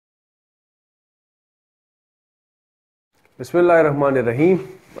Bismillahirrahmanirrahim.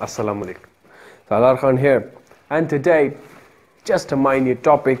 Assalamu alaikum. Salaar Khan here, and today just a minute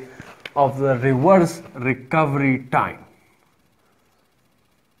topic of the reverse recovery time.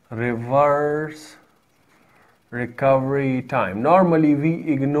 Reverse recovery time. Normally we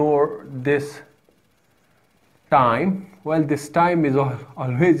ignore this time. Well, this time is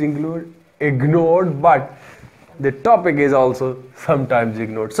always ignored, but the topic is also sometimes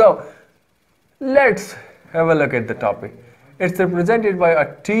ignored. So let's have a look at the topic. It's represented by a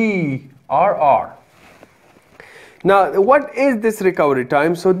TRR. Now, what is this recovery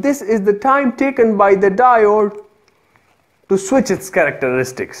time? So this is the time taken by the diode to switch its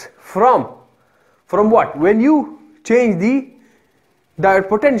characteristics from what? When you change the diode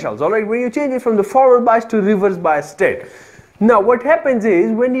potentials, all right? When you change it from the forward bias to reverse bias state. Now, what happens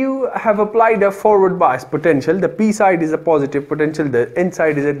is when you have applied a forward bias potential, the P side is a positive potential, the N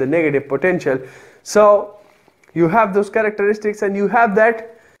side is at the negative potential. So you have those characteristics and you have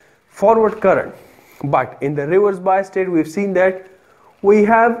that forward current. But in the reverse bias state, we've seen that we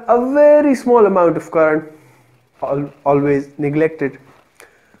have a very small amount of current, always neglected.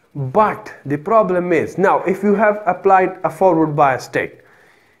 But the problem is, now if you have applied a forward bias state,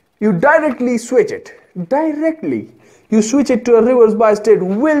 you directly switch it. You switch it to a reverse bias state.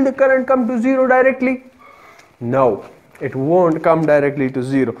 Will the current come to zero directly? No, it won't come directly to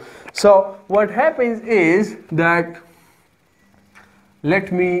zero. So what happens is that,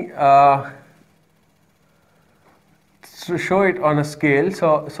 let me show it on a scale.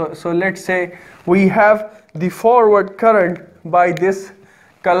 So let's say we have the forward current by this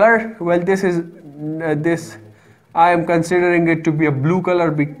color. Well, this is this, I am considering it to be a blue color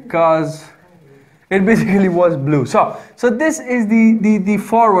because it basically was blue. So this is the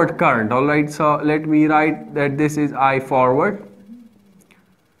forward current, all right? So let me write that this is I forward.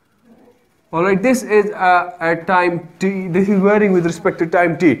 All right, this is at time t. This is varying with respect to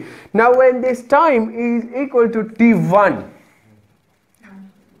time t. Now, when this time is equal to t1,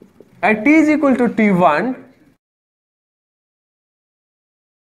 at t is equal to t1,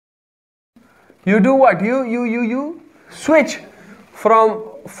 you do what? You switch from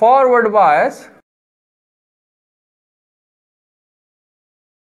forward bias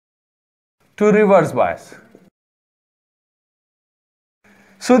to reverse bias.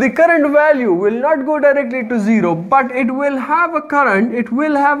 So the current value will not go directly to zero, but it will have a current. It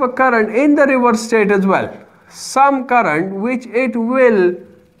will have a current in the reverse state as well. Some current which it will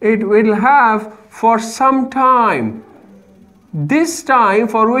have for some time. This time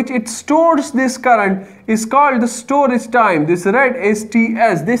for which it stores this current is called the storage time. This red is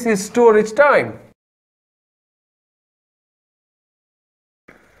TS. This is storage time,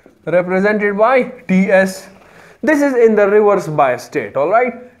 represented by TS. This is in the reverse bias state, all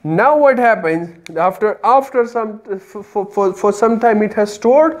right? Now what happens after some for some time it has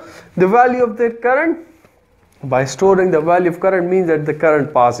stored the value of that current. By storing the value of current means that the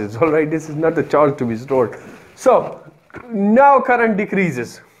current passes, all right? This is not a charge to be stored. So now current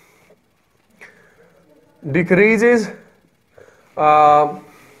decreases to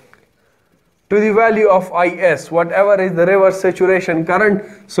the value of IS, whatever is the reverse saturation current.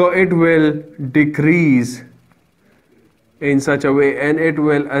 So it will decrease in such a way, and it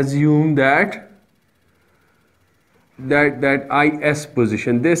will assume that IS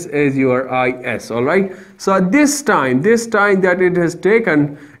position. This is your IS, all right? So this time that it has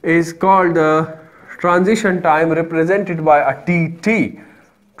taken is called the transition time, represented by a TT.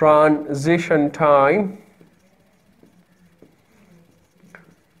 Transition time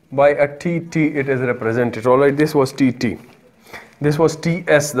by a TT it is represented, all right? This was TT. This was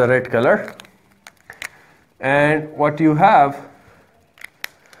TS, the red color. And what you have,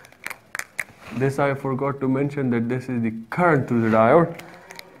 this I forgot to mention that this is the current through the diode.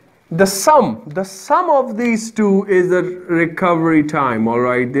 The sum of these two is the recovery time, all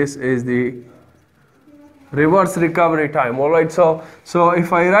right? This is the reverse recovery time, all right? So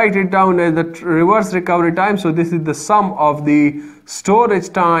if I write it down as the reverse recovery time, so this is the sum of the storage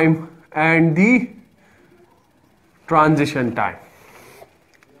time and the transition time.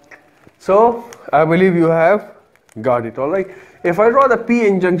 So I believe you have got it, all right? If I draw the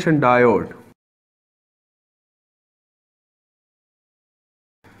p-n junction diode,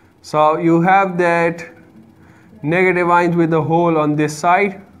 so you have that negative ions with a hole on this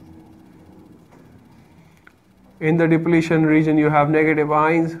side. In the depletion region you have negative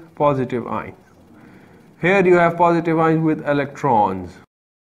ions, positive ions. Here you have positive ions with electrons.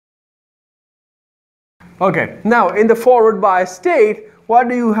 Okay, now in the forward bias state, what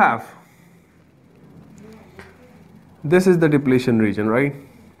do you have? This is the depletion region, right?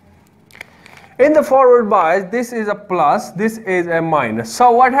 In the forward bias, this is a plus, this is a minus.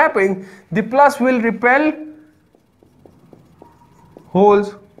 So what happens? The plus will repel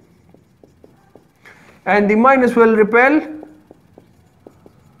holes and the minus will repel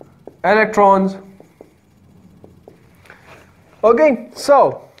electrons. Okay,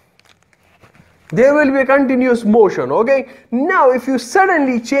 so there will be a continuous motion. Okay, now if you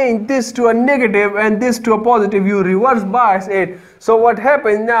suddenly change this to a negative and this to a positive, you reverse bias it. So what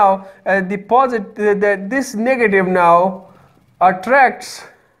happens now? The positive, that this negative now attracts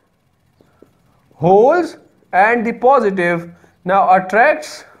holes and the positive now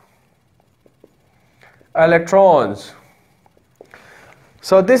attracts electrons.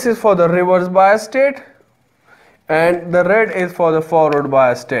 So this is for the reverse bias state and the red is for the forward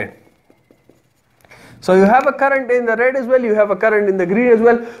bias state. So you have a current in the red as well, you have a current in the green as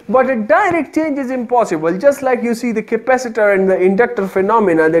well, but a direct change is impossible. Just like you see the capacitor and the inductor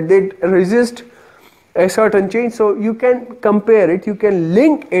phenomena, that they resist a certain change. So you can compare it, you can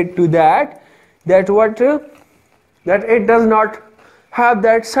link it to that it does not have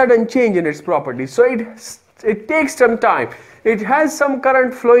that sudden change in its properties. So it takes some time. It has some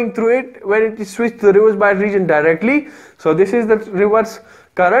current flowing through it when it is switched to the reverse bias region directly. So this is the reverse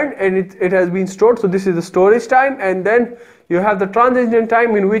current and it has been stored. So this is the storage time, and then you have the transition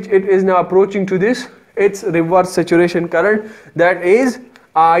time in which it is now approaching to this its reverse saturation current, that is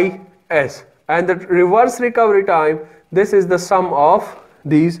IS, and the reverse recovery time, this is the sum of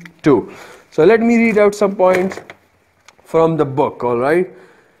these two. So let me read out some points from the book. All right,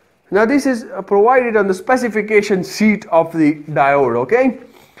 now this is provided on the specification sheet of the diode. Okay,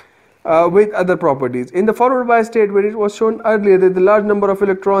 with other properties. In the forward bias state, where it was shown earlier that the large number of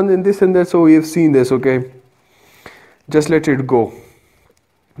electrons in this and that, so we have seen this. Okay, just let it go,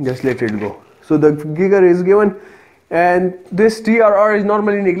 just let it go. So the figure is given, and this TRR is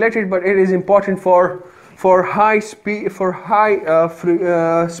normally neglected, but it is important for high speed,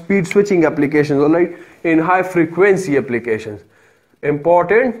 speed switching applications, all right, in high frequency applications.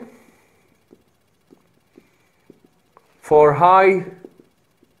 Important for high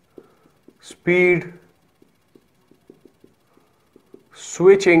speed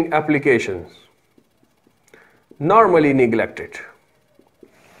switching applications, normally neglected.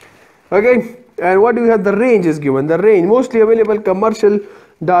 Okay, and what do we have? The range is given. The range, mostly available commercial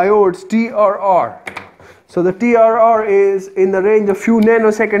diodes, TRR. So the TRR is in the range of few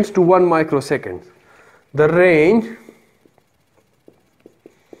nanoseconds to 1 microsecond. The range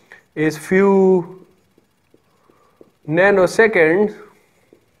is few nanoseconds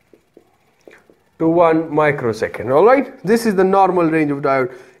to 1 microsecond. All right, this is the normal range of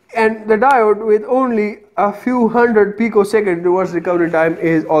diode, and the diode with only a few hundred picosecond reverse recovery time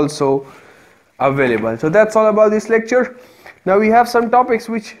is also available. So that's all about this lecture. Now we have some topics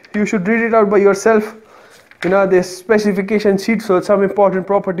which you should read it out by yourself. You know, this specification sheet, so some important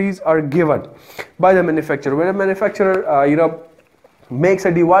properties are given by the manufacturer. When a manufacturer makes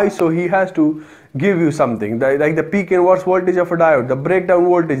a device, so he has to give you something like the peak inverse voltage of a diode, the breakdown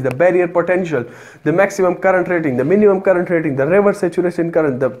voltage, the barrier potential, the maximum current rating, the minimum current rating, the reverse saturation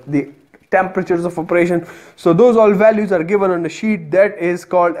current, the temperatures of operation. So those all values are given on the sheet that is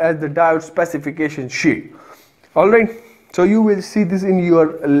called as the diode specification sheet. All right, so you will see this in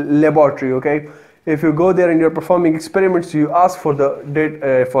your laboratory. Okay, if you go there and you're performing experiments, you ask for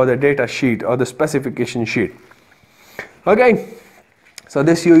the data sheet or the specification sheet. Okay, so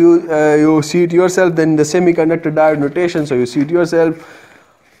this you see it yourself. Then the semiconductor diode notation, so you see it yourself.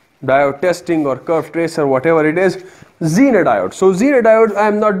 Diode testing or curve tracer, whatever it is. Zener diode. So Zener diode, I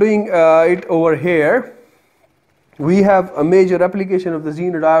am not doing it over here. We have a major application of the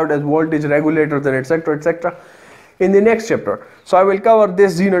Zener diode as voltage regulators and etc. etc. in the next chapter. So I will cover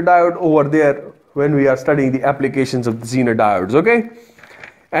this Zener diode over there when we are studying the applications of the Zener diodes. Okay,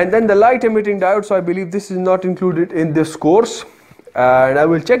 and then the light emitting diode. So I believe this is not included in this course, and I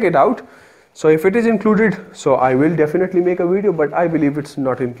will check it out. So if it is included, so I will definitely make a video, but I believe it's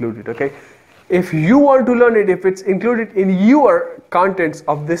not included. Okay, if you want to learn it, if it's included in your contents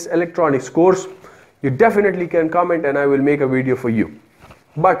of this electronics course, you definitely can comment and I will make a video for you.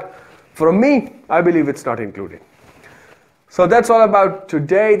 But from me, I believe it's not included. So that's all about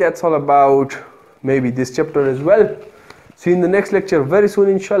today. That's all about maybe this chapter as well. See you in the next lecture very soon,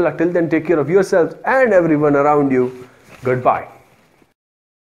 inshallah. Till then, take care of yourselves and everyone around you. Goodbye.